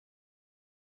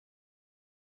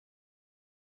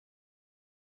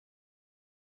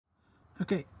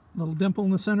Okay, little dimple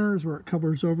in the center is where it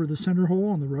covers over the center hole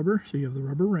on the rubber, so you have the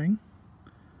rubber ring.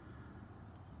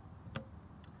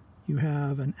 You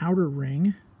have an outer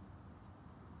ring.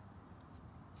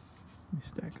 Let me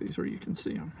stack these where you can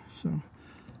see them. So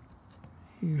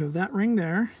you have that ring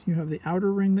there. You have the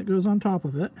outer ring that goes on top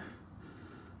of it.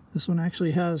 This one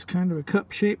actually has kind of a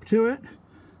cup shape to it.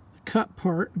 The cup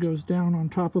part goes down on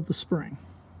top of the spring.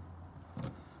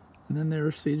 And then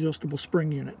there's the adjustable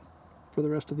spring unit for the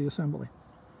rest of the assembly.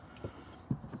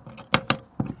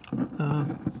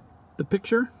 The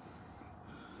picture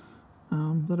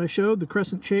that I showed, the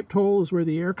crescent-shaped hole is where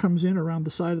the air comes in around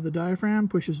the side of the diaphragm,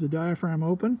 pushes the diaphragm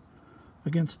open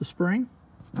against the spring,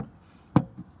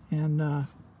 and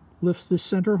lifts this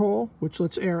center hole, which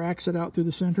lets air exit out through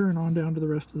the center and on down to the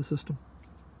rest of the system.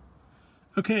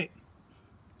 Okay,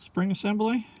 spring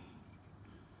assembly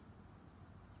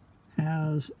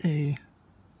has a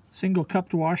single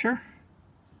cupped washer.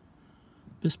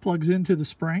 This plugs into the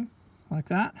spring like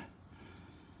that,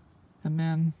 and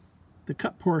then the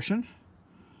cup portion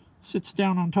sits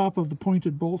down on top of the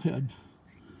pointed bolt head.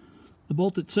 The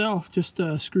bolt itself just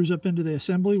screws up into the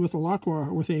assembly with a lock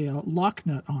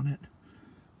nut on it.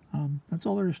 That's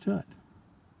all there is to it.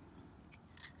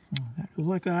 So that goes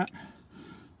like that,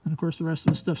 and of course the rest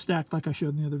of the stuff stacked like I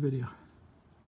showed in the other video.